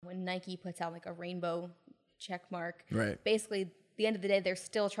when Nike puts out like a rainbow check mark, Right. basically, at the end of the day, they're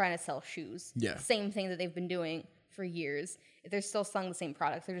still trying to sell shoes. Yeah. Same thing that they've been doing for years. They're still selling the same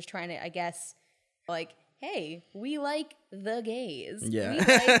products. They're just trying to, I guess, like, hey, we like the gays. Yeah. We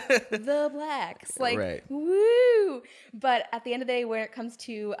like the blacks. Like, Right. woo! But at the end of the day, when it comes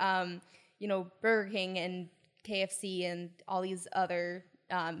to, Burger King and KFC and all these other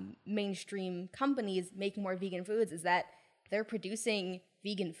mainstream companies making more vegan foods, is that they're producing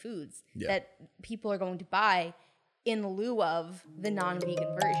vegan foods that people are going to buy in lieu of the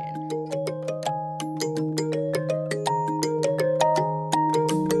non-vegan version.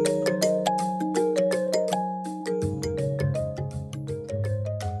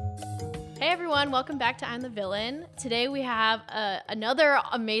 Welcome back to I'm the Villain. Today we have another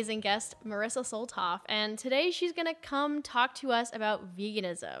amazing guest, Marissa Soltoff, and today she's going to come talk to us about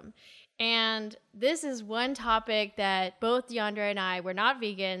veganism. And this is one topic that both DeAndre and I, we're not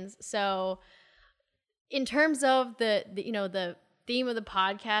vegans, so in terms of the theme of the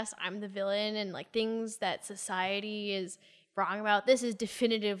podcast, I'm the villain, and like things that society is wrong about, this is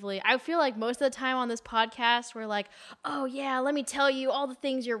definitively, I feel like most of the time on this podcast we're like, oh yeah, let me tell you all the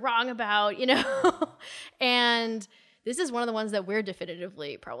things you're wrong about, and this is one of the ones that we're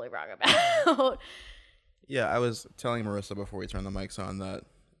definitively probably wrong about. Yeah, I was telling Marissa before we turned the mics on that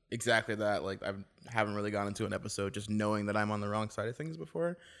exactly that, like I haven't really gone into an episode just knowing that I'm on the wrong side of things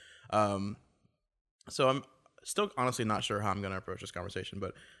before. So I'm still honestly not sure how I'm going to approach this conversation,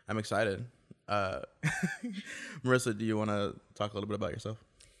 but I'm excited. Marissa, do you want to talk a little bit about yourself?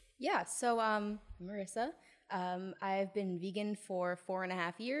 Yeah, so Marissa, I've been vegan for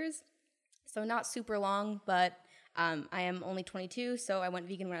 4.5 years, so not super long, but I am only 22, so I went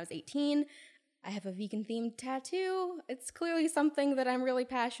vegan when I was 18. I have a vegan-themed tattoo. It's clearly something that I'm really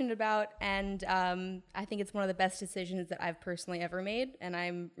passionate about, and I think it's one of the best decisions that I've personally ever made, and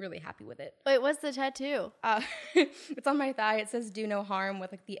I'm really happy with it. Wait, what's the tattoo? It's on my thigh. It says "Do no harm"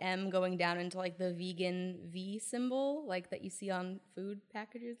 with like the M going down into like the vegan V symbol, like that you see on food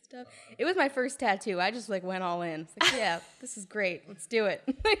packages and stuff. It was my first tattoo. I just like went all in. It's like, yeah, this is great. Let's do it.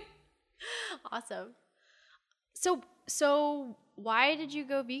 Awesome. So why did you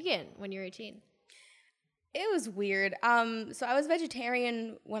go vegan when you were 18? It was weird. So I was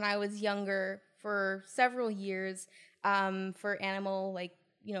vegetarian when I was younger for several years, for animal, like,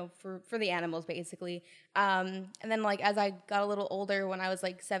 for the animals basically. And then like, as I got a little older, when I was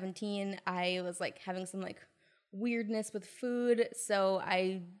like 17, I was like having some like weirdness with food. So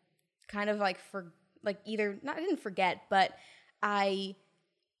I kind of like, I didn't forget, but I,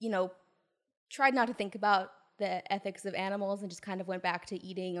 tried not to think about the ethics of animals and just kind of went back to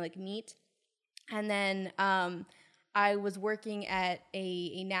eating like meat. And then I was working at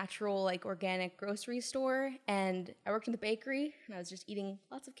a natural, like, organic grocery store, and I worked in the bakery, and I was just eating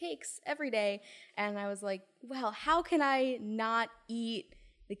lots of cakes every day. And I was like, well, how can I not eat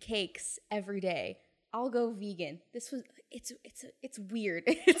the cakes every day? I'll go vegan. It's weird.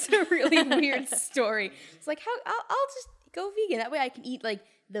 It's a really weird story. It's like, I'll just go vegan. That way I can eat, like,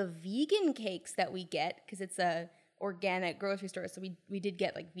 the vegan cakes that we get, because it's a organic grocery store, so we did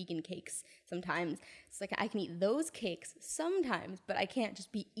get like vegan cakes sometimes. It's like I can eat those cakes sometimes, but I can't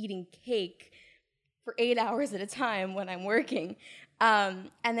just be eating cake for 8 hours at a time when I'm working.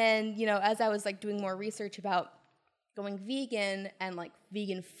 And then, as I was like doing more research about going vegan and like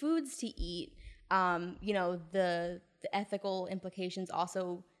vegan foods to eat, the ethical implications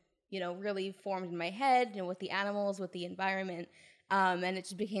also, really formed in my head, with the animals, with the environment. And it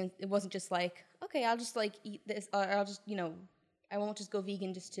just it wasn't just like, okay, I'll just like eat this, or I'll just, I won't just go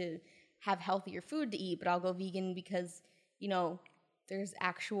vegan just to have healthier food to eat, but I'll go vegan because, there's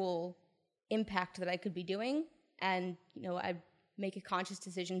actual impact that I could be doing. And, I make a conscious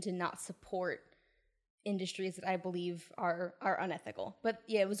decision to not support industries that I believe are unethical. But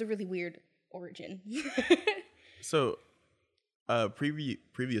yeah, it was a really weird origin. So,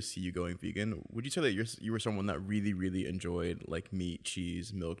 previous to you going vegan, would you say that you were someone that really, really enjoyed like meat,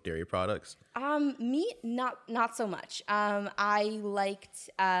 cheese, milk, dairy products? Meat, not so much. I liked,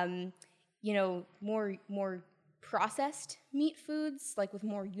 more processed meat foods, like with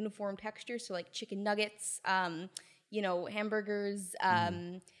more uniform texture. So like chicken nuggets, hamburgers,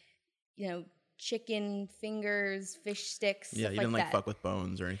 chicken fingers, fish sticks. Yeah, stuff you didn't like that. Fuck with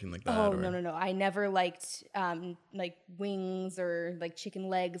bones or anything like that. Oh, no. I never liked like wings or like chicken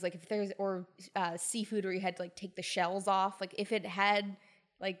legs. Like if there's, or seafood where you had to like take the shells off. Like if it had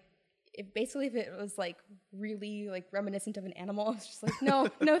like, if it was like really like reminiscent of an animal, I was just like, no,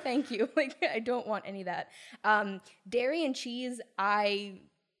 thank you. Like I don't want any of that. Dairy and cheese I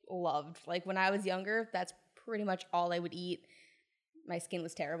loved. Like when I was younger, that's pretty much all I would eat. my skin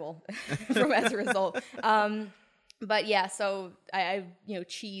was terrible as a result. But yeah, so I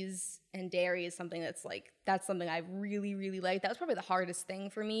cheese and dairy is something that's something I really, really like. That was probably the hardest thing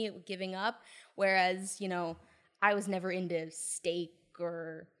for me, giving up. Whereas, I was never into steak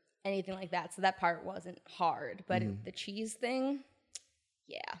or anything like that. So that part wasn't hard. But the cheese thing,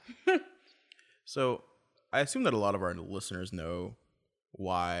 yeah. So I assume that a lot of our listeners know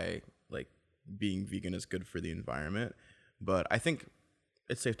why like being vegan is good for the environment. But I think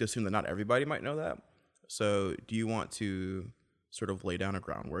it's safe to assume that not everybody might know that. So do you want to sort of lay down a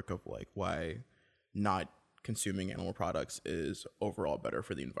groundwork of like why not consuming animal products is overall better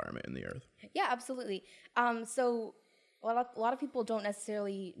for the environment and the earth? Yeah, absolutely. So a lot of people don't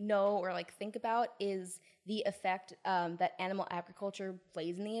necessarily know or like think about is the effect that animal agriculture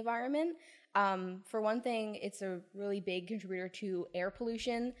plays in the environment. For one thing, it's a really big contributor to air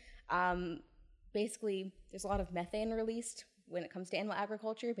pollution. Basically, there's a lot of methane released when it comes to animal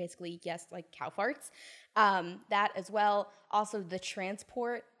agriculture. Basically, yes, like cow farts. That as well. Also, the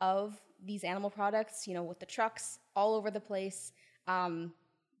transport of these animal products, with the trucks all over the place,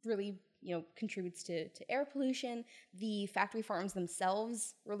 really, contributes to air pollution. The factory farms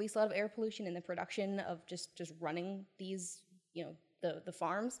themselves release a lot of air pollution in the production of just running these, the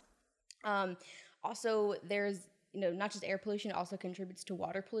farms. Also, there's, not just air pollution, it also contributes to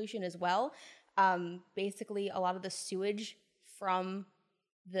water pollution as well. Basically, a lot of the sewage from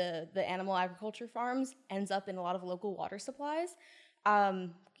the animal agriculture farms ends up in a lot of local water supplies,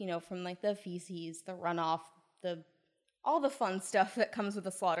 from like the feces, the runoff, all the fun stuff that comes with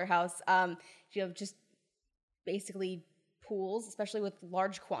a slaughterhouse. Just basically pools, especially with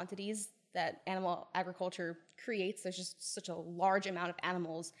large quantities that animal agriculture creates. There's just such a large amount of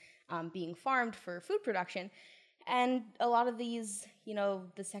animals being farmed for food production. And a lot of these,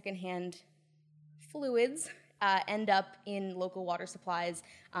 the secondhand fluids end up in local water supplies.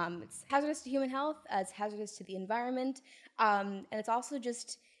 It's hazardous to human health, it's hazardous to the environment, and it's also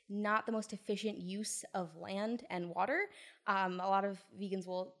just not the most efficient use of land and water. A lot of vegans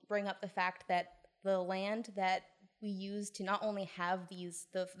will bring up the fact that the land that we use to not only have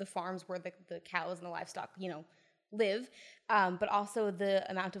the farms where the cows and the livestock, live, but also the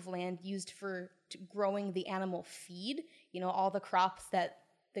amount of land used for growing the animal feed, all the crops that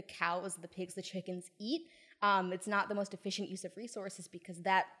the cows, the pigs, the chickens eat. It's not the most efficient use of resources because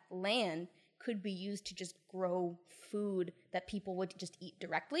that land could be used to just grow food that people would just eat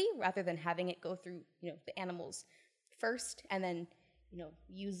directly rather than having it go through, the animals first and then,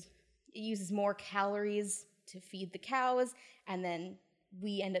 it uses more calories to feed the cows, and then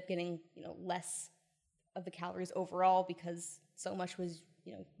we end up getting, less of the calories overall because so much was,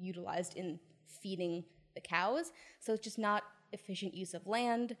 utilized in feeding the cows. So it's just not efficient use of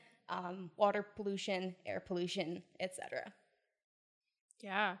land, water pollution, air pollution, etc.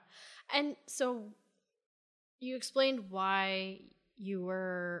 Yeah. And so you explained why you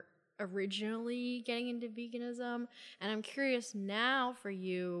were originally getting into veganism, and I'm curious now for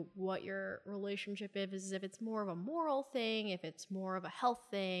you what your relationship is, if it's more of a moral thing, if it's more of a health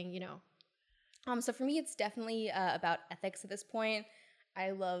thing, So for me, it's definitely about ethics at this point.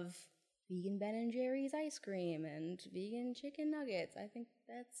 I love vegan Ben and Jerry's ice cream and vegan chicken nuggets. I think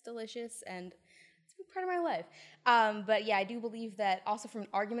that's delicious and it's been part of my life. But yeah, I do believe that also from an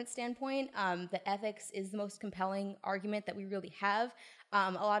argument standpoint, that ethics is the most compelling argument that we really have.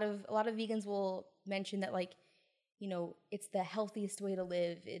 A lot of vegans will mention that it's the healthiest way to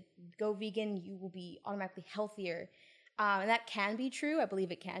live. Go vegan, you will be automatically healthier. And that can be true. I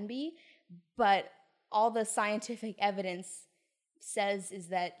believe it can be. But all the scientific evidence says is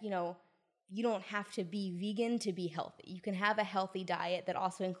that, you don't have to be vegan to be healthy. You can have a healthy diet that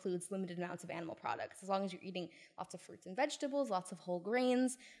also includes limited amounts of animal products. As long as you're eating lots of fruits and vegetables, lots of whole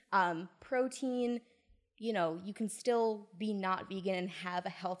grains, protein, you can still be not vegan and have a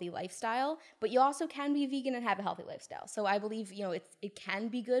healthy lifestyle, but you also can be vegan and have a healthy lifestyle. So I believe, it can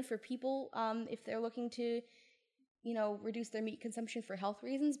be good for people if they're looking to, reduce their meat consumption for health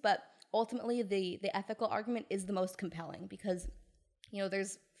reasons. But ultimately, the ethical argument is the most compelling because,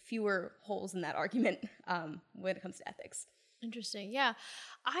 there's fewer holes in that argument when it comes to ethics. Interesting. Yeah.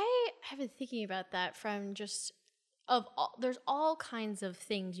 I have been thinking about that from just there's all kinds of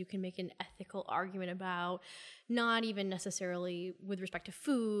things you can make an ethical argument about, not even necessarily with respect to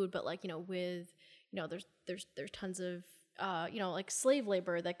food, but with, there's tons of, like slave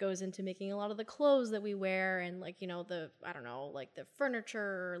labor that goes into making a lot of the clothes that we wear and the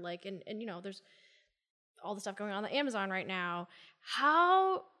furniture, and there's all the stuff going on Amazon right now.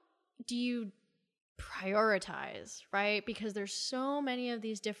 How do you prioritize, right? Because there's so many of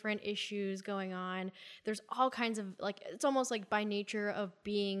these different issues going on. There's all kinds of, like, it's almost like by nature of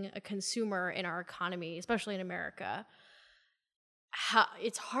being a consumer in our economy, especially in America,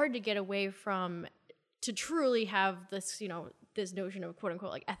 it's hard to get away from, to truly have this, you know, this notion of quote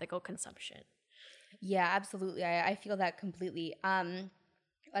unquote like ethical consumption. Yeah, absolutely. I feel that completely.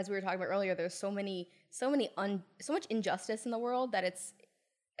 As we were talking about earlier, there's so much injustice in the world that it's,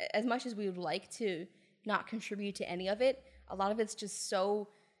 as much as we would like to not contribute to any of it, a lot of it's just so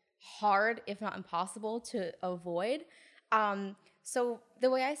hard, if not impossible, to avoid. So the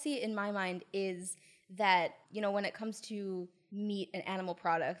way I see it in my mind is that, you know, when it comes to meat and animal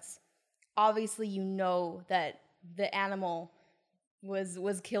products, obviously you know that the animal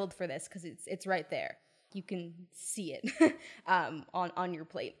was killed for this because it's right there. You can see it on your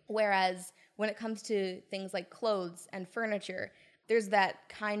plate. Whereas when it comes to things like clothes and furniture, there's that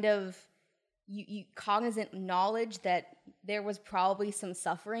kind of you cognizant knowledge that there was probably some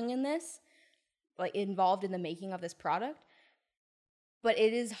suffering in this, like involved in the making of this product. But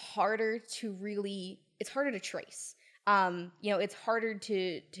it is harder to trace. You know, it's harder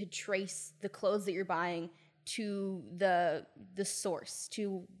to trace the clothes that you're buying to the source,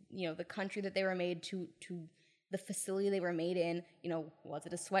 to, you know, the country that they were made, to the facility they were made in. You know, was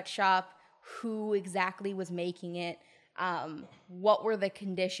it a sweatshop? Who exactly was making it? What were the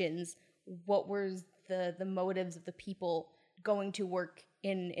conditions? What were the motives of the people going to work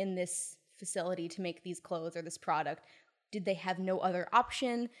in this facility to make these clothes or this product? Did they have no other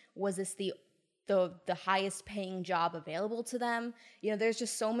option? Was this the highest paying job available to them? You know, there's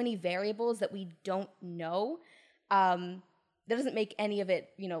just so many variables that we don't know. That doesn't make any of it,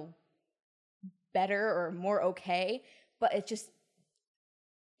 you know, better or more okay, but it's just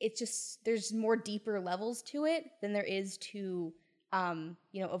there's more deeper levels to it than there is to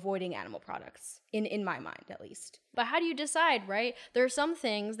you know, avoiding animal products, in my mind at least. But how do you decide, right? There are some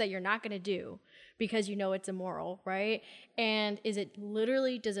things that you're not going to do because you know it's immoral, right? And does it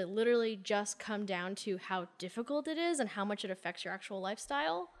literally just come down to how difficult it is and how much it affects your actual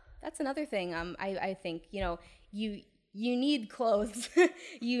lifestyle? That's another thing. I think, you know, you need clothes.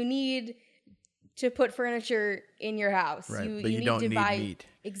 You need to put furniture in your house. Right, but you don't need meat.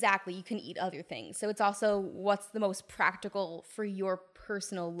 Exactly. You can eat other things. So it's also what's the most practical for your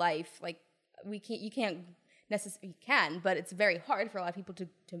personal life. Like, you can't necessarily, you can, but it's very hard for a lot of people to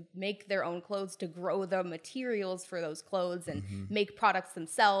make their own clothes, to grow the materials for those clothes and make products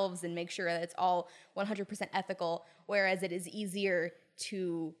themselves and make sure that it's all 100% ethical, whereas it is easier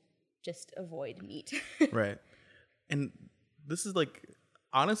to just avoid meat. Right. And this is like,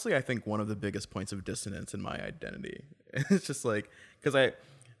 honestly, I think one of the biggest points of dissonance in my identity. It's just like, because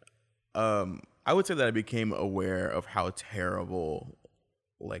I would say that I became aware of how terrible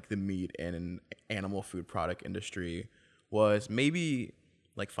like the meat and animal food product industry was maybe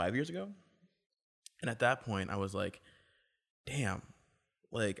like 5 years ago. And at that point I was like, damn,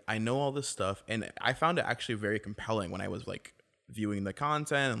 like I know all this stuff. And I found it actually very compelling when I was like viewing the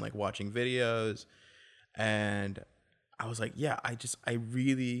content and like watching videos. And I was like, yeah, I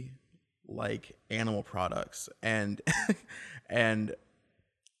really like animal products.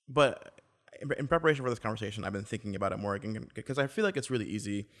 But in preparation for this conversation, I've been thinking about it more again because I feel like it's really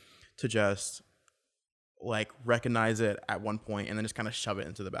easy to just like recognize it at one point and then just kind of shove it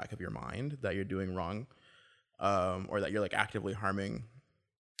into the back of your mind that you're doing wrong, or that you're like actively harming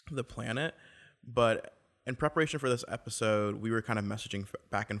the planet. But in preparation for this episode, we were kind of messaging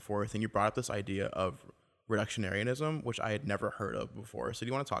back and forth, and you brought up this idea of reductionarianism, which I had never heard of before. So do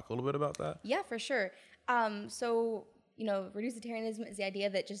you want to talk a little bit about that? Yeah, for sure. So, you know, reducitarianism is the idea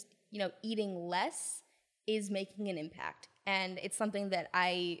that just, you know, eating less is making an impact. And it's something that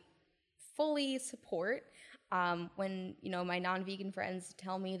I fully support. When, you know, my non-vegan friends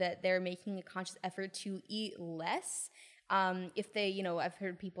tell me that they're making a conscious effort to eat less, if they, you know, I've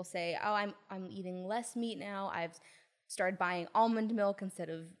heard people say, oh, I'm eating less meat now. I've started buying almond milk instead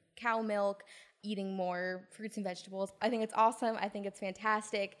of cow milk, eating more fruits and vegetables. I think it's awesome. I think it's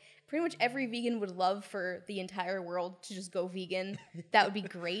fantastic. Pretty much every vegan would love for the entire world to just go vegan. That would be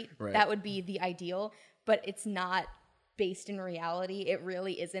great. Right. That would be the ideal, but it's not based in reality. It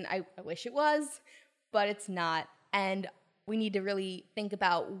really isn't. I wish it was, but it's not. And we need to really think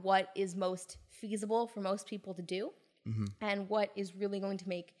about what is most feasible for most people to do, and what is really going to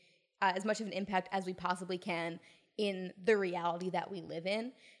make as much of an impact as we possibly can in the reality that we live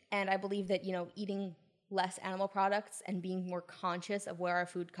in. And I believe that, you know, eating less animal products and being more conscious of where our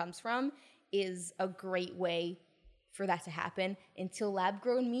food comes from is a great way for that to happen until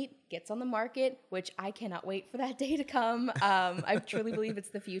lab-grown meat gets on the market, which I cannot wait for that day to come. I truly believe it's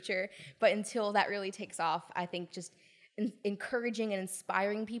the future. But until that really takes off, I think just encouraging and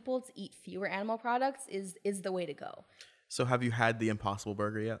inspiring people to eat fewer animal products is the way to go. So have you had the Impossible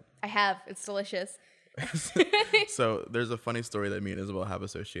Burger yet? I have. It's delicious. So there's a funny story that me and Isabel have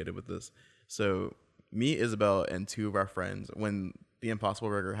associated with this. So me, Isabel, and two of our friends, when the Impossible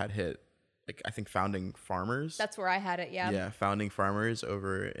Burger had hit, like I think Founding Farmers. That's where I had it, yeah. Yeah, Founding Farmers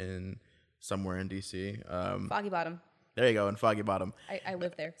over in somewhere in DC. Foggy Bottom. There you go, in Foggy Bottom. I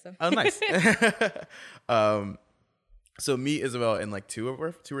live there, so. Oh, nice. So me, Isabel, and like two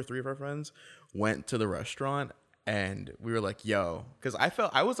or three of our friends went to the restaurant, and we were like, "Yo," because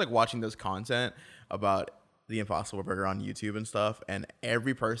I was like watching this content about the Impossible Burger on YouTube and stuff, and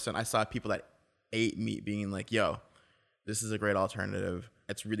every person I saw people that ate meat being like, "Yo, this is a great alternative.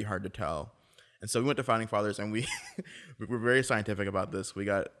 It's really hard to tell." And so we went to Founding Fathers, and we were very scientific about this. We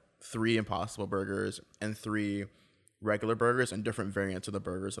got 3 Impossible Burgers and 3 regular burgers and different variants of the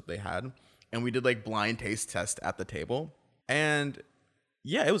burgers that they had. And we did like blind taste test at the table. And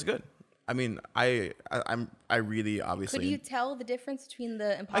yeah, it was good. I mean, I really obviously. Could you tell the difference between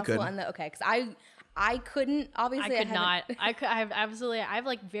the Impossible and the, okay, because I couldn't, obviously. I could not. I have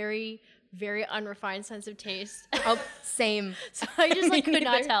like very, very unrefined sense of taste. Oh, same. So I just like could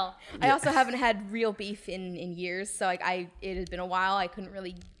not tell. I also haven't had real beef in years, so like it has been a while. I couldn't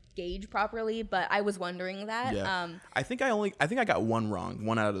really gauge properly, but I was wondering that. Yeah. I think I got one wrong,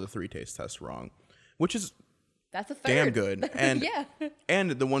 1 out of the 3 taste tests wrong, which is that's a third. Damn good. And yeah.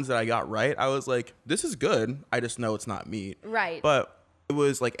 And the ones that I got right, I was like, this is good. I just know it's not meat. Right. But it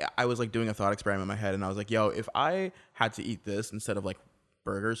was like I was like doing a thought experiment in my head, and I was like, yo, if I had to eat this instead of like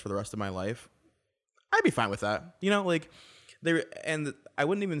burgers for the rest of my life, I'd be fine with that. You know, like and I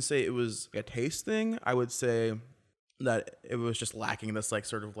wouldn't even say it was a taste thing. I would say that it was just lacking this like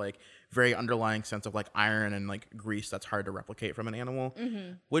sort of like very underlying sense of like iron and like grease that's hard to replicate from an animal,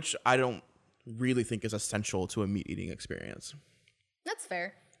 which I don't really think is essential to a meat eating experience. That's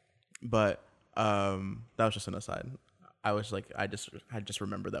fair. But that was just an aside. I was like, I just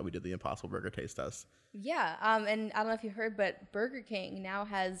remembered that we did the Impossible Burger taste test. Yeah, and I don't know if you heard, but Burger King now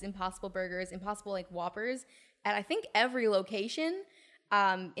has Impossible Burgers, Impossible like Whoppers at I think every location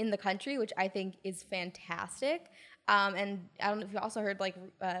in the country, which I think is fantastic. And I don't know if you also heard like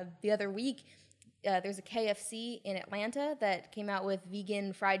the other week, there's a KFC in Atlanta that came out with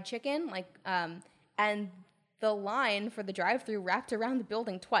vegan fried chicken, and the line for the drive-thru wrapped around the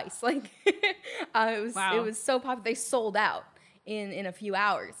building twice. Like it was so popular. They sold out in a few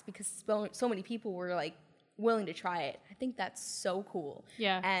hours because so many people were like willing to try it. I think that's so cool.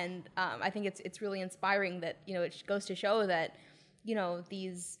 Yeah. And I think it's really inspiring that, you know, it goes to show that, you know,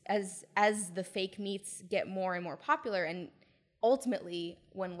 these as the fake meats get more and more popular, and ultimately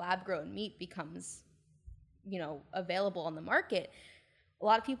when lab-grown meat becomes, you know, available on the market, a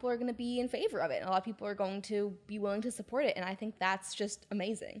lot of people are going to be in favor of it, and a lot of people are going to be willing to support it, and I think that's just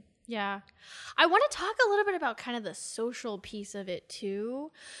amazing. Yeah. I want to talk a little bit about kind of the social piece of it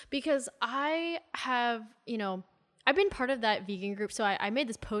too, because I have, you know, I've been part of that vegan group. So I made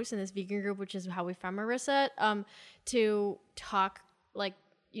this post in this vegan group, which is how we found Marissa, to talk, like,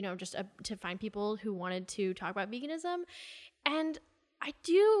 you know, just to find people who wanted to talk about veganism. And I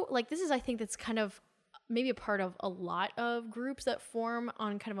do, like, this is, I think that's kind of maybe a part of a lot of groups that form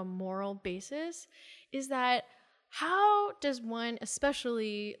on kind of a moral basis, is that how does one,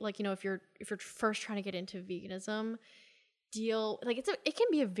 especially like, you know, if you're first trying to get into veganism, deal, like it can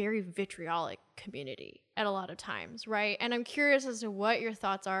be a very vitriolic community at a lot of times, right? And I'm curious as to what your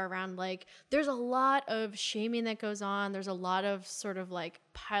thoughts are around, like, there's a lot of shaming that goes on, there's a lot of sort of like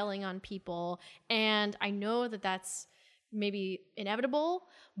piling on people, and I know that that's maybe inevitable,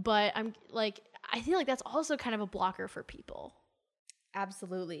 but I'm like, I feel like that's also kind of a blocker for people.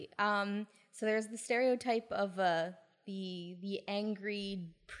 Absolutely. So there's the stereotype of the angry,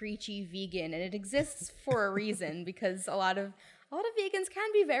 preachy vegan, and it exists for a reason because a lot of vegans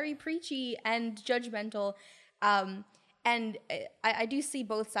can be very preachy and judgmental. And I do see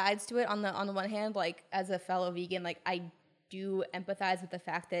both sides to it. On the one hand, like as a fellow vegan, like I do empathize with the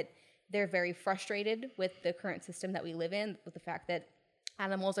fact that they're very frustrated with the current system that we live in, with the fact that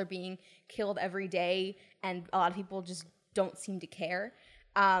animals are being killed every day, and a lot of people just don't seem to care.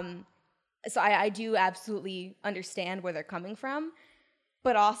 So I do absolutely understand where they're coming from,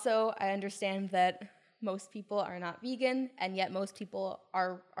 but also I understand that most people are not vegan, and yet most people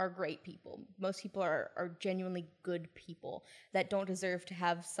are great people. Most people are genuinely good people that don't deserve to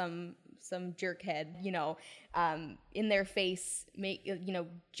have some jerkhead, you know, in their face,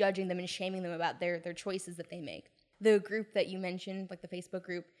 judging them and shaming them about their choices that they make. the group that you mentioned, like the Facebook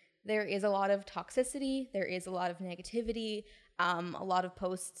group, there is a lot of toxicity. There is a lot of negativity. A lot of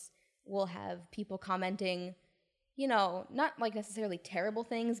posts will have people commenting, you know, not like necessarily terrible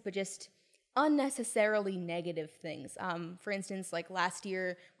things, but just unnecessarily negative things. For instance, like last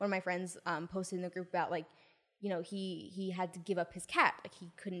year, one of my friends posted in the group about like, you know, he had to give up his cat. Like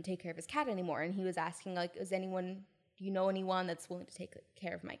he couldn't take care of his cat anymore. And he was asking like, do you know anyone that's willing to take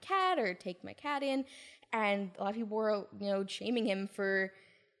care of my cat or take my cat in? And a lot of people were, you know, shaming him for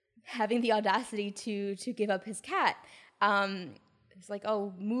having the audacity to give up his cat. It's like,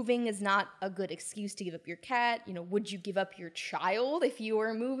 oh, moving is not a good excuse to give up your cat. You know, would you give up your child if you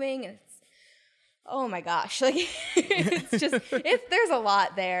were moving? And it's, oh my gosh, like it's just, there's a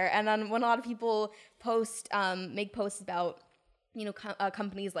lot there. And then when a lot of people make posts about, you know,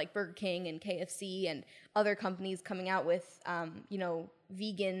 companies like Burger King and KFC and other companies coming out with, you know,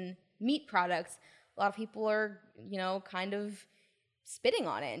 vegan meat products, a lot of people are, you know, kind of spitting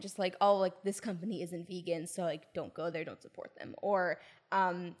on it and just like, oh, like this company isn't vegan, so like don't go there, don't support them. Or,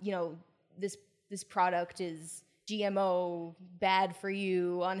 you know, this product is GMO, bad for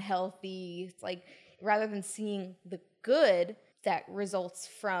you, unhealthy. It's like, rather than seeing the good that results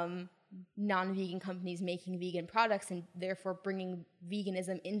from non-vegan companies making vegan products and therefore bringing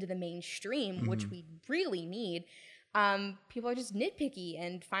veganism into the mainstream, which we really need, people are just nitpicky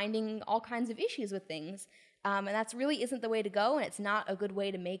and finding all kinds of issues with things. And that's really isn't the way to go, and it's not a good way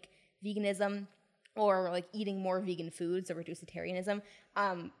to make veganism or like eating more vegan foods or reducitarianism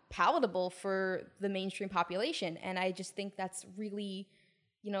palatable for the mainstream population. And I just think that's really,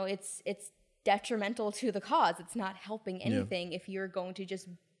 you know, it's detrimental to the cause. It's not helping anything if you're going to just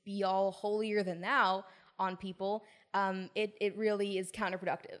be all holier than thou on people. It really is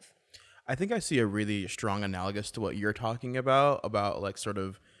counterproductive. I think I see a really strong analogous to what you're talking about like sort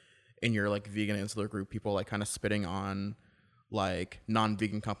of in your like vegan insular group, people like kind of spitting on like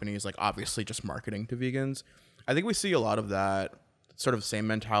non-vegan companies, like obviously just marketing to vegans. I think we see a lot of that sort of same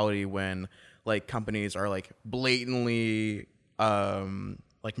mentality when like companies are like blatantly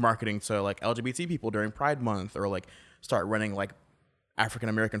like marketing to like LGBT people during Pride Month, or like start running like African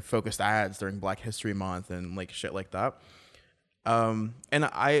American focused ads during Black History Month and like shit like that. And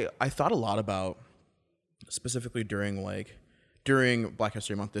I thought a lot about specifically during Black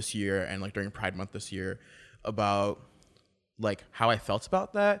History Month this year and like during Pride Month this year about like how I felt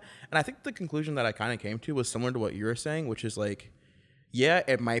about that. And I think the conclusion that I kind of came to was similar to what you were saying, which is like, yeah,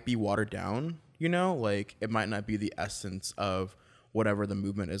 it might be watered down, you know, like it might not be the essence of whatever the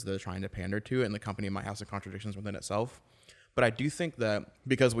movement is they're trying to pander to, and the company might have some contradictions within itself. But I do think that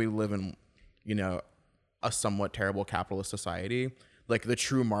because we live in, you know, a somewhat terrible capitalist society, like the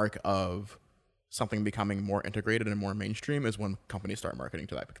true mark of something becoming more integrated and more mainstream is when companies start marketing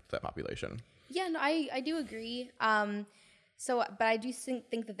to that population. Yeah, no, I do agree. But I do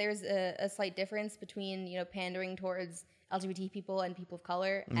think that there's a slight difference between, you know, pandering towards LGBT people and people of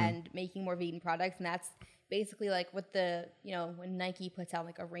color and making more vegan products. And that's basically like what you know, when Nike puts out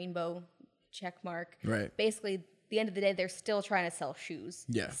like a rainbow check mark, right? Basically, at the end of the day, they're still trying to sell shoes.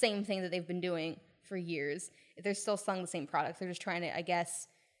 Yeah. Same thing that they've been doing for years. They're still selling the same products. They're just trying to, I guess,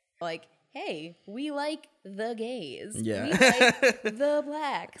 like, hey, we like the gays. Yeah. We like the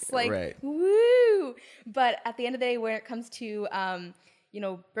blacks. Like, right. Woo! But at the end of the day, when it comes to, you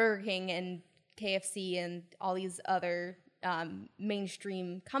know, Burger King and KFC and all these other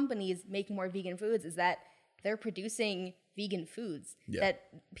mainstream companies making more vegan foods, is that they're producing vegan foods that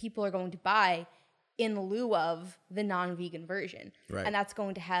people are going to buy in lieu of the non-vegan version. Right. And that's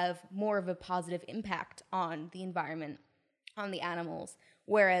going to have more of a positive impact on the environment, on the animals.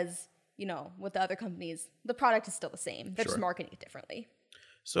 Whereas, you know, with the other companies, the product is still the same. They're just marketing it differently.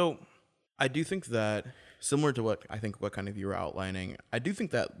 So I do think that, similar to what kind of you were outlining, I do think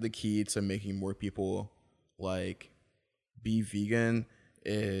that the key to making more people like be vegan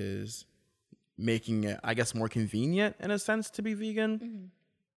is making it, I guess, more convenient in a sense to be vegan. Mm-hmm.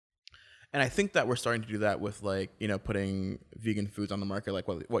 And I think that we're starting to do that with, like, you know, putting vegan foods on the market, like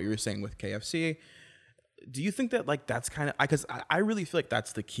what you were saying with KFC. Do you think that, like, that's kind of, because I really feel like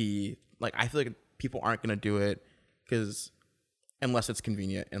that's the key. Like, I feel like people aren't going to do it unless it's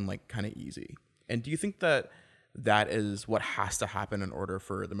convenient and, like, kind of easy. And do you think that that is what has to happen in order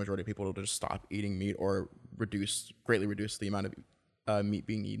for the majority of people to just stop eating meat or greatly reduce the amount of meat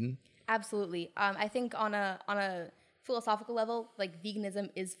being eaten? Absolutely. I think on a philosophical level, like, veganism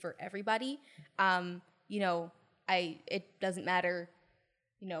is for everybody. You know, it doesn't matter,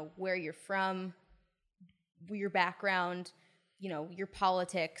 you know, where you're from, your background, you know, your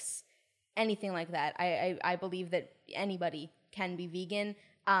politics, anything like that. I believe that anybody can be vegan,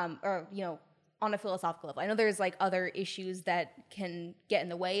 or, you know, on a philosophical level. I know there's like other issues that can get in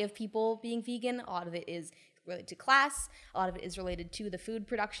the way of people being vegan. A lot of it is related to class. A lot of it is related to the food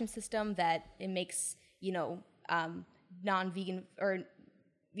production system, that it makes, non-vegan or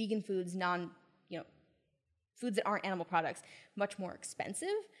vegan foods, foods that aren't animal products, much more expensive.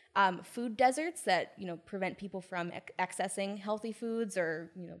 Food deserts that, prevent people from accessing healthy foods,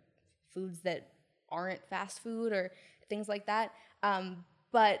 or, foods that aren't fast food or things like that.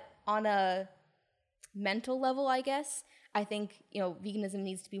 But on a mental level, I guess, I think, veganism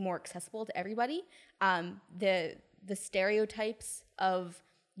needs to be more accessible to everybody. The stereotypes of,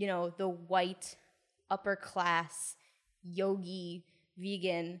 the white upper class yogi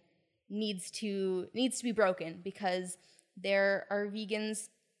vegan needs to be broken, because there are vegans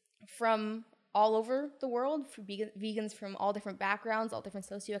from all over the world, for vegans from all different backgrounds, all different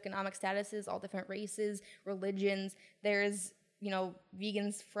socioeconomic statuses, all different races, religions. There's,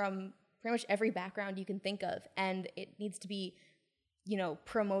 vegans from pretty much every background you can think of, and it needs to be,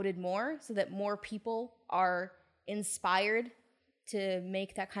 promoted more, so that more people are inspired to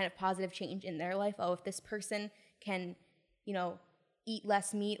make that kind of positive change in their life. Oh, if this person can, eat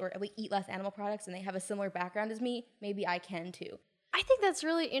less meat, or at least eat less animal products, and they have a similar background as me, maybe I can too. I think that's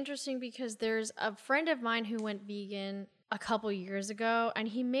really interesting, because there's a friend of mine who went vegan a couple years ago, and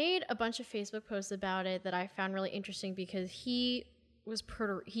he made a bunch of Facebook posts about it that I found really interesting, because he is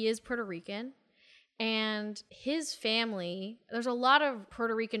Puerto Rican, and his family, there's a lot of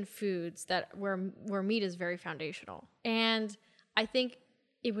Puerto Rican foods where meat is very foundational. And I think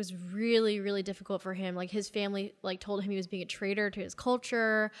it was really, really difficult for him. Like, his family told him he was being a traitor to his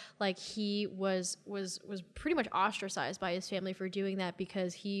culture. Like, he was pretty much ostracized by his family for doing that,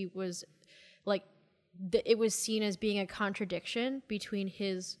 because he was it was seen as being a contradiction between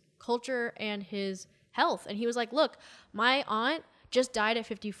his culture and his health. And he was like, look, my aunt just died at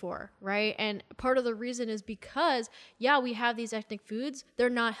 54, right? And part of the reason is because, we have these ethnic foods. They're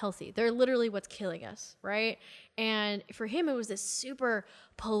not healthy. They're literally what's killing us, right? And for him, it was this super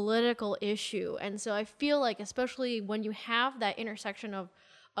political issue. And so I feel like, especially when you have that intersection of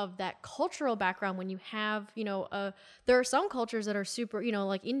that cultural background, when you have, there are some cultures that are super,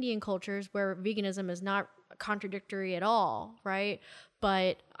 like Indian cultures, where veganism is not contradictory at all, right?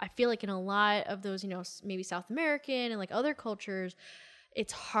 But I feel like in a lot of those, maybe South American and like other cultures,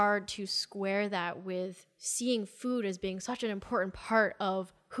 it's hard to square that with seeing food as being such an important part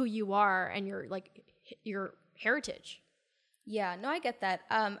of who you are and your heritage. Yeah, no, I get that.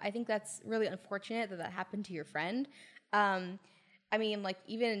 I think that's really unfortunate that happened to your friend. I mean, like,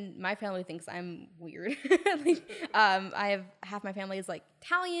 even my family thinks I'm weird. I have half my family is like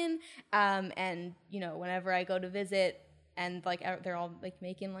Italian, and whenever I go to visit, and like they're all like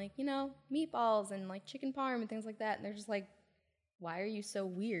making like meatballs and like chicken parm and things like that, and they're just like, why are you so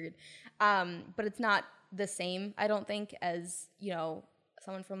weird? But it's not the same, I don't think, as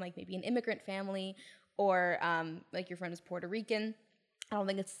someone from like maybe an immigrant family, or like your friend is Puerto Rican. I don't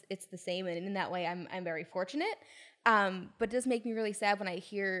think it's the same, and in that way, I'm very fortunate. But it does make me really sad when I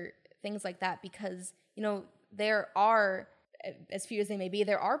hear things like that, because there are, as few as they may be,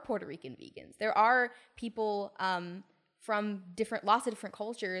 there are Puerto Rican vegans. There are people from lots of different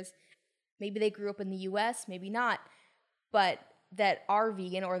cultures. Maybe they grew up in the U.S., maybe not, but that are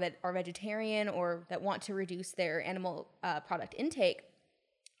vegan, or that are vegetarian, or that want to reduce their animal product intake,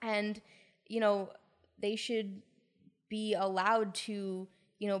 and they should be allowed to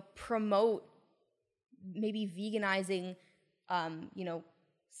promote maybe veganizing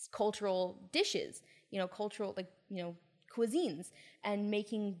cultural dishes, cultural cuisines, and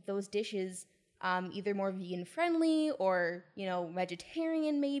making those dishes either more vegan friendly, or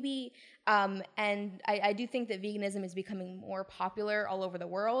vegetarian maybe. And I do think that veganism is becoming more popular all over the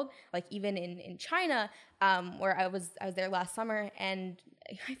world, like even in China, where I was there last summer, and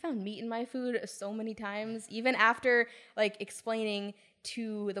I found meat in my food so many times, even after like explaining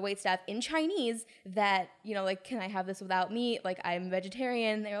to the waitstaff in Chinese that, can I have this without meat? Like, I'm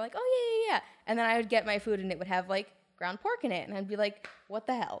vegetarian. They were like, oh yeah. And then I would get my food and it would have like ground pork in it, and I'd be like, what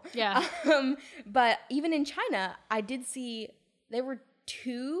the hell? Yeah. But even in China, I did see there were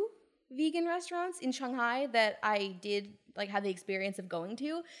 2 vegan restaurants in Shanghai that I did like have the experience of going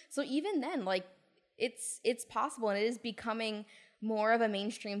to. So even then, like, it's possible, and it is becoming more of a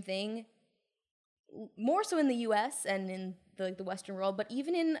mainstream thing, more so in the US and in the Western world, but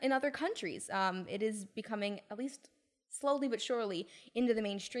even in other countries, it is becoming, at least slowly but surely, into the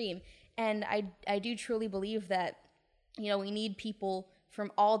mainstream. And I do truly believe that we need people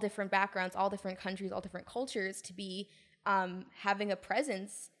from all different backgrounds, all different countries, all different cultures to be having a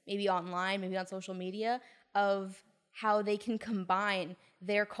presence, maybe online, maybe on social media, of how they can combine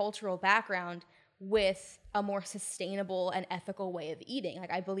their cultural background with a more sustainable and ethical way of eating.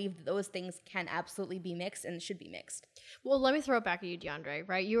 Like, I believe that those things can absolutely be mixed and should be mixed. Well, let me throw it back at you, DeAndre,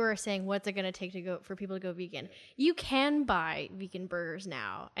 right? You were saying what's it going to take for people to go vegan. You can buy vegan burgers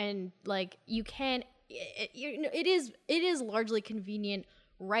now, and like you can it is largely convenient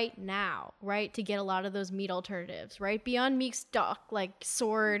right now, right, to get a lot of those meat alternatives, right? Beyond Meat stock like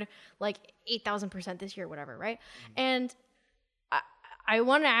soared like 8,000% this year, whatever, right? And I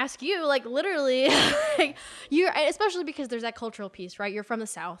want to ask you, like, literally, like, especially because there's that cultural piece, right? You're from the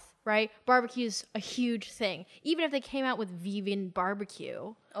South, right? Barbecue's a huge thing. Even if they came out with vegan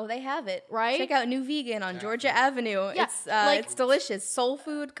barbecue. Oh, they have it. Right? Check out New Vegan on Georgia Avenue. Yeah, It's delicious. Soul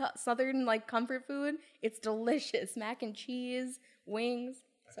food, Southern, like, comfort food. It's delicious. Mac and cheese, wings.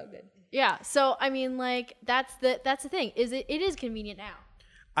 So good. Yeah. So, I mean, like, that's the thing. It is convenient now.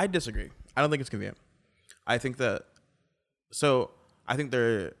 I disagree. I don't think it's convenient. I think that, so I think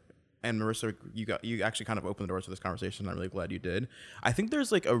there, and Marissa, you actually kind of opened the doors to this conversation. I'm really glad you did. I think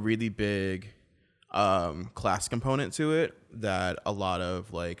there's like a really big class component to it that a lot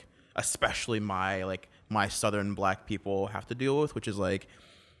of, like, especially my Southern Black people have to deal with, which is like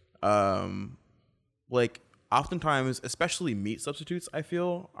oftentimes, especially meat substitutes, I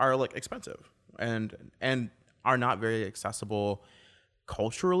feel are like expensive and are not very accessible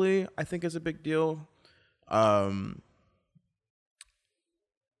culturally. I think is a big deal.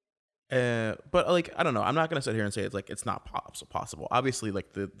 But like, I don't know. I'm not gonna sit here and say it's not possible. Obviously,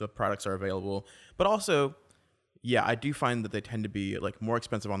 like the products are available, but also, yeah, I do find that they tend to be like more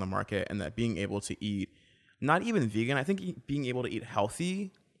expensive on the market, and that being able to eat, not even vegan, I think being able to eat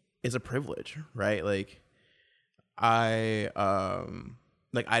healthy is a privilege, right? Like, I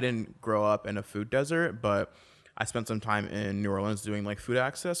didn't grow up in a food desert, but I spent some time in New Orleans doing like food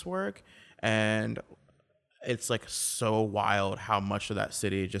access work, and it's like so wild how much of that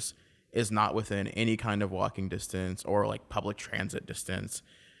city just is not within any kind of walking distance or like public transit distance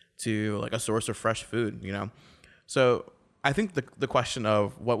to like a source of fresh food, you know? So I think the question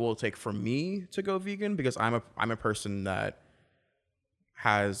of what will it take for me to go vegan, because I'm a person that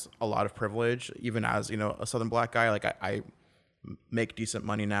has a lot of privilege, even as, you know, a Southern Black guy. Like I make decent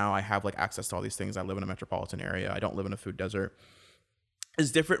money now. I have like access to all these things. I live in a metropolitan area. I don't live in a food desert.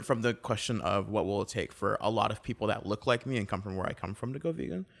 Is different from the question of what will it take for a lot of people that look like me and come from where I come from to go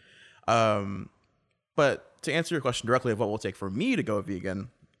vegan. But to answer your question directly of what will it take for me to go vegan,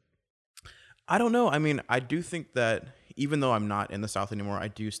 I don't know. I mean, I do think that even though I'm not in the South anymore, I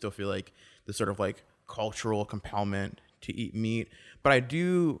do still feel like the sort of like cultural compellment to eat meat, but I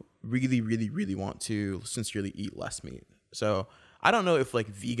do really, really, really want to sincerely eat less meat. So I don't know if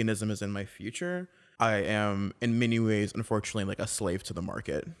like veganism is in my future. I am in many ways, unfortunately, like a slave to the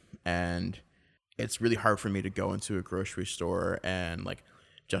market, and it's really hard for me to go into a grocery store and like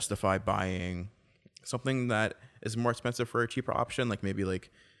justify buying something that is more expensive for a cheaper option. Like maybe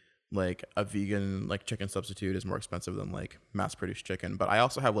like a vegan like chicken substitute is more expensive than like mass produced chicken. But I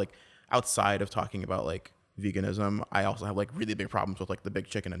also have like, outside of talking about like veganism, I also have like really big problems with like the big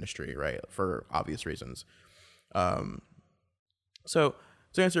chicken industry, right? For obvious reasons. So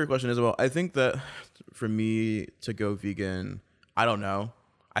to answer your question, Isabel, I think that for me to go vegan, I don't know.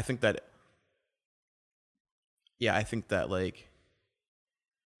 I think that like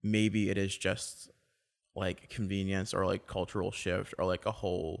maybe it is just like convenience or like cultural shift or like a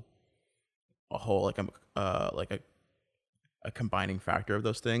whole like a combining factor of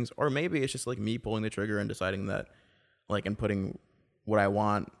those things. Or maybe it's just like me pulling the trigger and deciding that like, and putting what I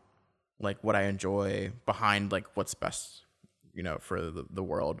want, like what I enjoy behind like what's best, you know, for the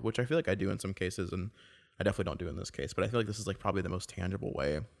world, which I feel like I do in some cases, and I definitely don't do in this case. But I feel like this is like probably the most tangible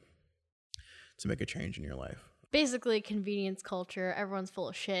way to make a change in your life. Basically, convenience culture. Everyone's full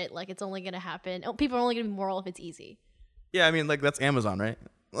of shit. Like, it's only gonna happen. People are only gonna be moral if it's easy. Yeah, I mean, like that's Amazon, right?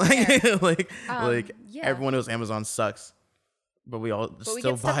 Like, Yeah. Everyone knows Amazon sucks, but we all But still we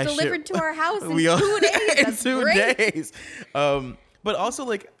get buy stuff delivered shit. to our house in We all- 2 days. in That's 2 great. days. But also,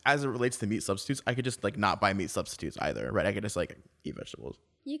 like, as it relates to meat substitutes, I could just like not buy meat substitutes either, right? I could just like eat vegetables.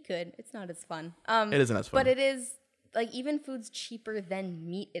 You could. It's not as fun. It isn't as fun. But it is, like, even food's cheaper than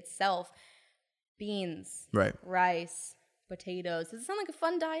meat itself. Beans, Right. rice, potatoes. Does it sound like a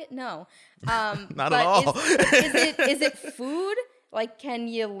fun diet? No. Not but at all. Is it food? Like, can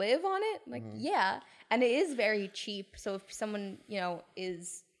you live on it? Like, yeah. And it is very cheap. So if someone, you know,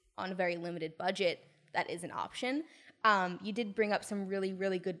 is on a very limited budget, that is an option. You did bring up some really,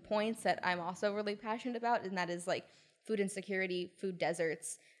 really good points that I'm also really passionate about, and that is like food insecurity, food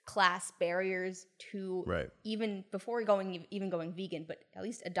deserts, class barriers to Right. even before going vegan, but at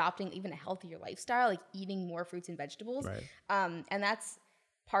least adopting even a healthier lifestyle, like eating more fruits and vegetables. Right. And that's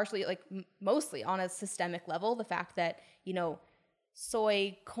partially, like mostly on a systemic level. The fact that, you know,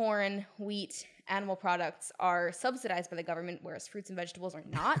 soy, corn, wheat, animal products are subsidized by the government, whereas fruits and vegetables are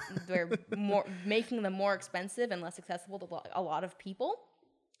not. They're making them more expensive and less accessible to a lot of people.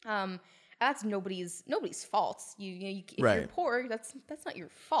 That's nobody's fault. If you're poor, that's not your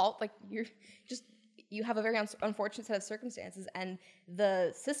fault. Like you have a very unfortunate set of circumstances, and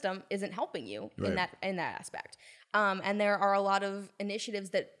the system isn't helping you in that aspect. And there are a lot of initiatives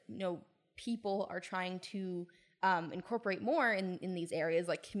that, you know, people are trying to incorporate more in these areas,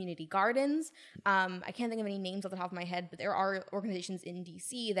 like community gardens. I can't think of any names off the top of my head, but there are organizations in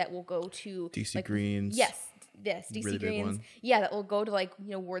DC that will go to DC like, Greens. Yes, DC really Greens. Yeah, that will go to like,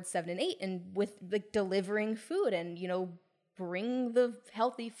 you know, wards 7 and 8 and with like delivering food and, you know, bring the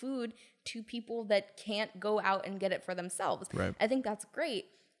healthy food to people that can't go out and get it for themselves. Right. I think that's great,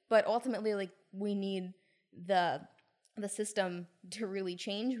 but ultimately, like, we need the system to really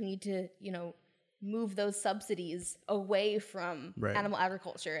change. We need to, you know, move those subsidies away from animal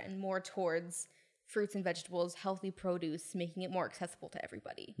agriculture and more towards fruits and vegetables, healthy produce, making it more accessible to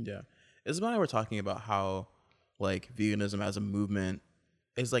everybody. Yeah. Isabel and I were talking about how, like, veganism as a movement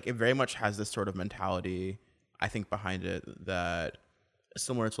is, like, it very much has this sort of mentality, I think, behind it that is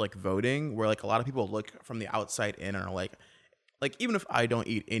similar to, like, voting, where, like, a lot of people look from the outside in and are like, even if I don't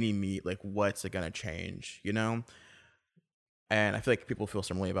eat any meat, like, what's it gonna change, you know? And I feel like people feel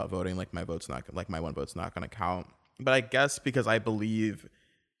similarly about voting. Like my one vote's not going to count. But I guess because I believe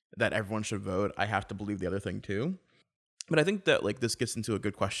that everyone should vote, I have to believe the other thing too. But I think that, like, this gets into a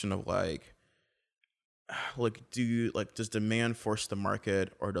good question of like does demand force the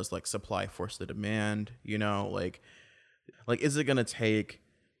market, or does, like, supply force the demand? You know, like is it going to take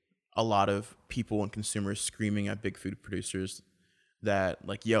a lot of people and consumers screaming at big food producers that,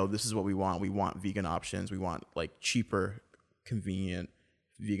 like, yo, this is what we want. We want vegan options. We want, like, cheaper, convenient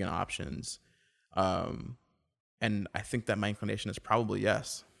vegan options, and I think that my inclination is probably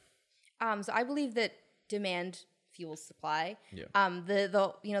yes. So I believe that demand fuels supply. Yeah.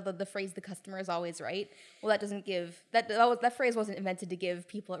 The phrase "the customer is always right." Well, that doesn't give that phrase wasn't invented to give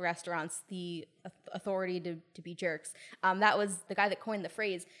people at restaurants the authority to be jerks. That was the guy that coined the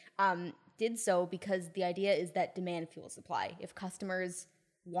phrase. Did so because the idea is that demand fuels supply. If customers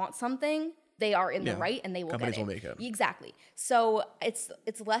want something, they are in the right, and they will Companies get it. will make it. Exactly. So it's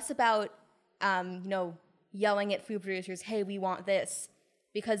less about yelling at food producers, "Hey, we want this,"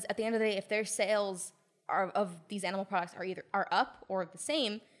 because at the end of the day, if their sales of these animal products are up or the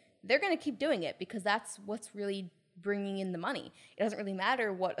same, they're going to keep doing it because that's what's really bringing in the money. It doesn't really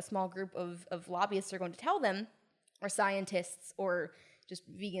matter what a small group of lobbyists are going to tell them, or scientists, or just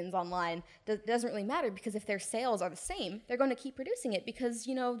vegans online. It doesn't really matter, because if their sales are the same, they're going to keep producing it because,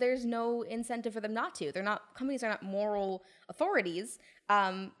 you know, there's no incentive for them not to. Companies are not moral authorities.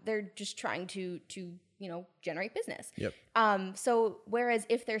 They're just trying to generate business. Yep. So whereas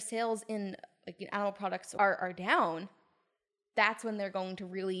if their sales in, like, animal products are down, that's when they're going to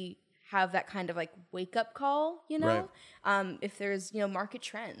really have that kind of, like, wake up call, you know? Right. If there's, market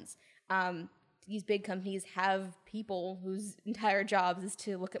trends. These big companies have people whose entire jobs is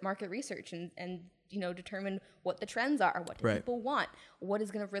to look at market research and determine what the trends are, what do people want, what is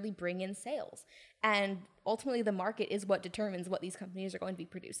going to really bring in sales. And ultimately the market is what determines what these companies are going to be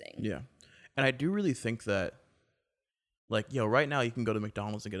producing. Yeah. And I do really think that, like, right now you can go to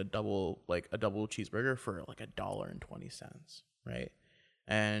McDonald's and get a double cheeseburger for like $1.20, right?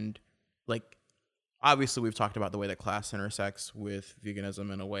 And, like, obviously we've talked about the way that class intersects with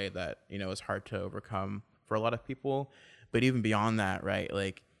veganism in a way that, is hard to overcome for a lot of people. But even beyond that, right,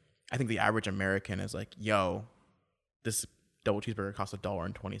 like, I think the average American is like, yo, this double cheeseburger costs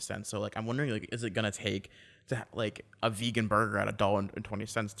 $1.20. So, like, I'm wondering, like, is it gonna take to, like, a vegan burger at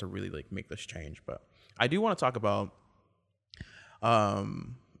 $1.20 to really, like, make this change? But I do want to talk about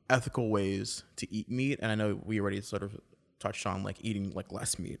ethical ways to eat meat, and I know we already sort of touched on, like, eating, like,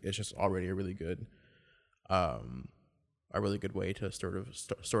 less meat. It's just already a really good way to sort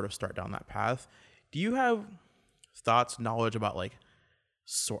of start down that path. Do you have thoughts, knowledge about, like,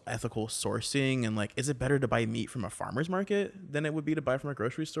 ethical sourcing, and, like, is it better to buy meat from a farmer's market than it would be to buy from a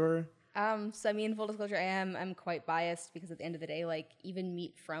grocery store? So I mean, full disclosure, I'm quite biased, because at the end of the day, like, even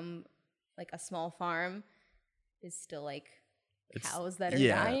meat from, like, a small farm is still, like, cows that are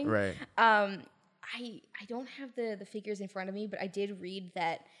dying. Right. I don't have the figures in front of me, but I did read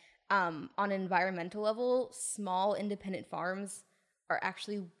that on an environmental level, small independent farms are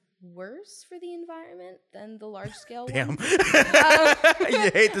actually worse for the environment than the large scale ones. Damn. You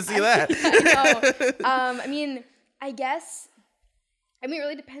hate to see that. I know. It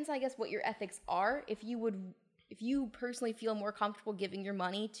really depends on, I guess, what your ethics are. If you would you personally feel more comfortable giving your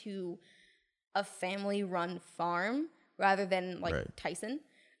money to a family-run farm rather than like Right. Tyson,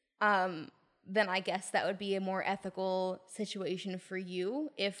 then I guess that would be a more ethical situation for you.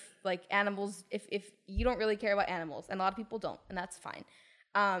 If like animals, if you don't really care about animals, and a lot of people don't, and that's fine.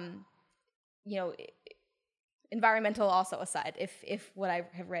 You know, environmental also aside, if what I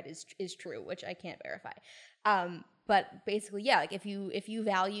have read is true, which I can't verify. But basically, yeah, like if you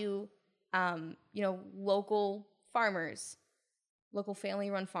value, you know, local farmers, local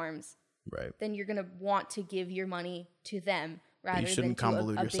family-run farms, Right. then you're gonna want to give your money to them rather You shouldn't than to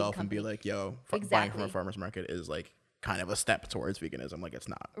convolute a yourself big and be company. like, yo, buying from Exactly. a farmer's market is like kind of a step towards veganism. Like, it's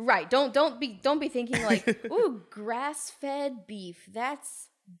not. Right. Don't be thinking like, ooh, grass-fed beef. That's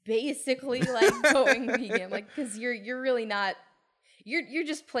basically like going vegan. Like, because you're really not. You're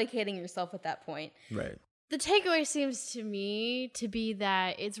just placating yourself at that point. Right. The takeaway seems to me to be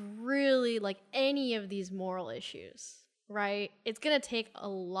that it's really like any of these moral issues, right? It's going to take a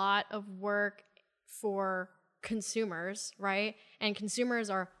lot of work for consumers, right? And consumers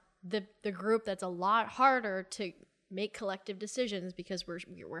are the group that's a lot harder to make collective decisions because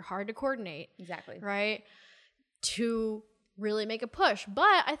we're hard to coordinate, Exactly. right? To really make a push.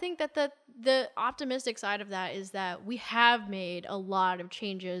 But I think that the optimistic side of that is that we have made a lot of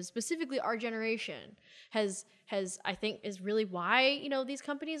changes. Specifically, our generation has I think is really why, you know, these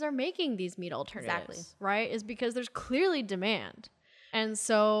companies are making these meat alternatives, Exactly. right? Is because there's clearly demand. And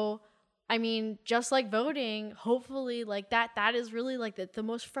so I mean, just like voting, hopefully like that is really like the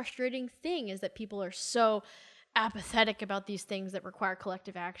most frustrating thing is that people are so apathetic about these things that require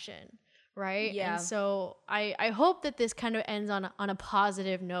collective action, right? Yeah. And so I hope that this kind of ends on a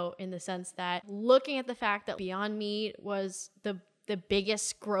positive note in the sense that looking at the fact that Beyond Meat was the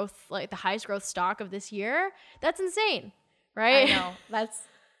biggest growth, like the highest growth stock of this year, that's insane, right? I know.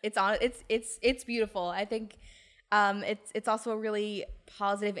 It's beautiful. I think it's also a really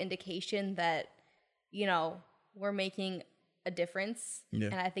positive indication that, you know, we're making a difference. Yeah.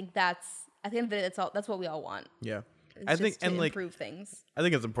 And I think that's at the end of the day, that's what we all want. Yeah. It's I think, just to and like, improve things. I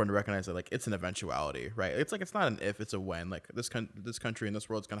think it's important to recognize that like it's an eventuality, right? It's like it's not an if, it's a when. Like this country and this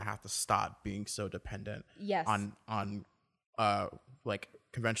world's gonna have to stop being so dependent Yes. on like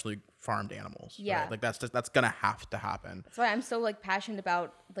conventionally farmed animals. Yeah. Right? Like that's gonna have to happen. That's why I'm so like passionate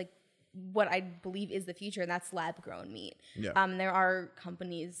about like what I believe is the future, and that's lab grown meat. Yeah. There are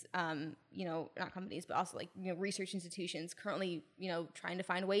companies, you know, not companies, but also like, you know, research institutions currently, you know, trying to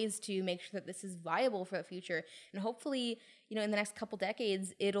find ways to make sure that this is viable for the future. And hopefully, you know, in the next couple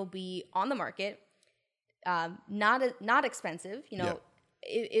decades, it'll be on the market, not expensive, you know,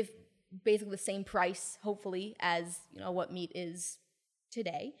 if basically the same price, hopefully, as, you know, what meat is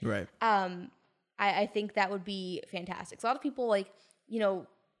today. Right. I think that would be fantastic. So a lot of people, like, you know,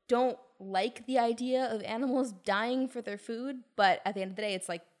 don't like the idea of animals dying for their food, but at the end of the day, it's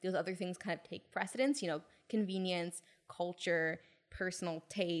like those other things kind of take precedence, you know, convenience, culture, personal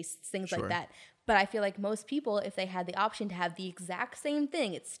tastes, things Sure. like that. But I feel like most people, if they had the option to have the exact same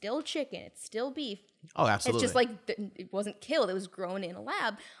thing, it's still chicken, it's still beef. Oh, absolutely. It's just like it wasn't killed, it was grown in a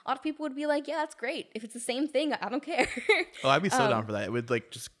lab. A lot of people would be like, yeah, that's great. If it's the same thing, I don't care. Oh, I'd be so down for that. It would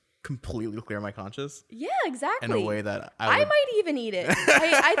like just completely clear my conscience Yeah, exactly. in a way that I would, might even eat it.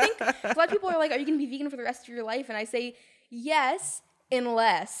 I think a lot of people are like, are you going to be vegan for the rest of your life? And I say, yes,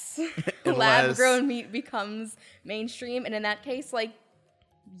 unless lab-grown meat becomes mainstream. And in that case, like,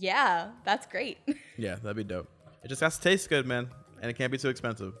 yeah, that's great. Yeah, that'd be dope. It just has to taste good, man, and it can't be too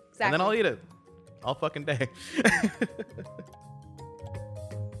expensive. And then Exactly. I'll eat it all fucking day.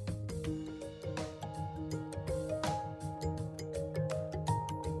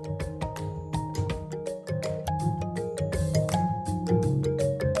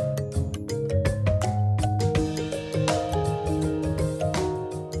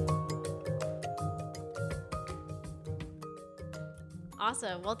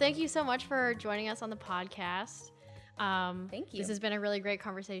 Awesome. Well, thank you so much for joining us on the podcast. Thank you. This has been a really great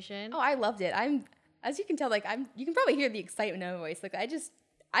conversation. Oh, I loved it. As you can tell, like you can probably hear the excitement in my voice. Like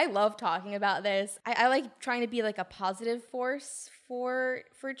I love talking about this. I like trying to be like a positive force for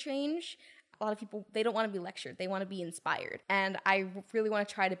change. A lot of people, they don't want to be lectured. They want to be inspired. And I really want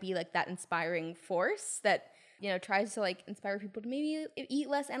to try to be like that inspiring force that, you know, tries to like inspire people to maybe eat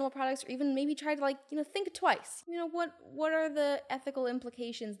less animal products, or even maybe try to like, you know, think twice. You know, what are the ethical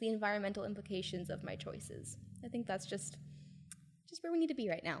implications, the environmental implications of my choices? I think that's just where we need to be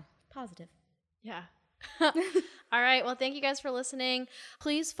right now. Positive. Yeah. All right. Well, thank you guys for listening.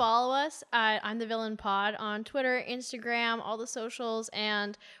 Please follow us at I'm the Villain Pod on Twitter, Instagram, all the socials,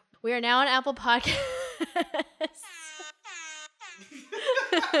 and we are now on Apple Podcasts.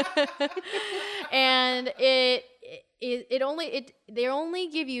 And they only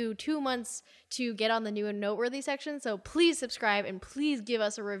give you 2 months to get on the new and noteworthy section. So please subscribe and please give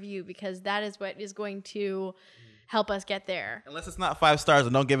us a review, because that is what is going to help us get there. Unless it's not 5 stars,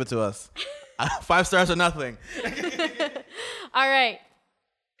 and don't give it to us. 5 stars or nothing. All right.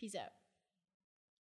 Peace out.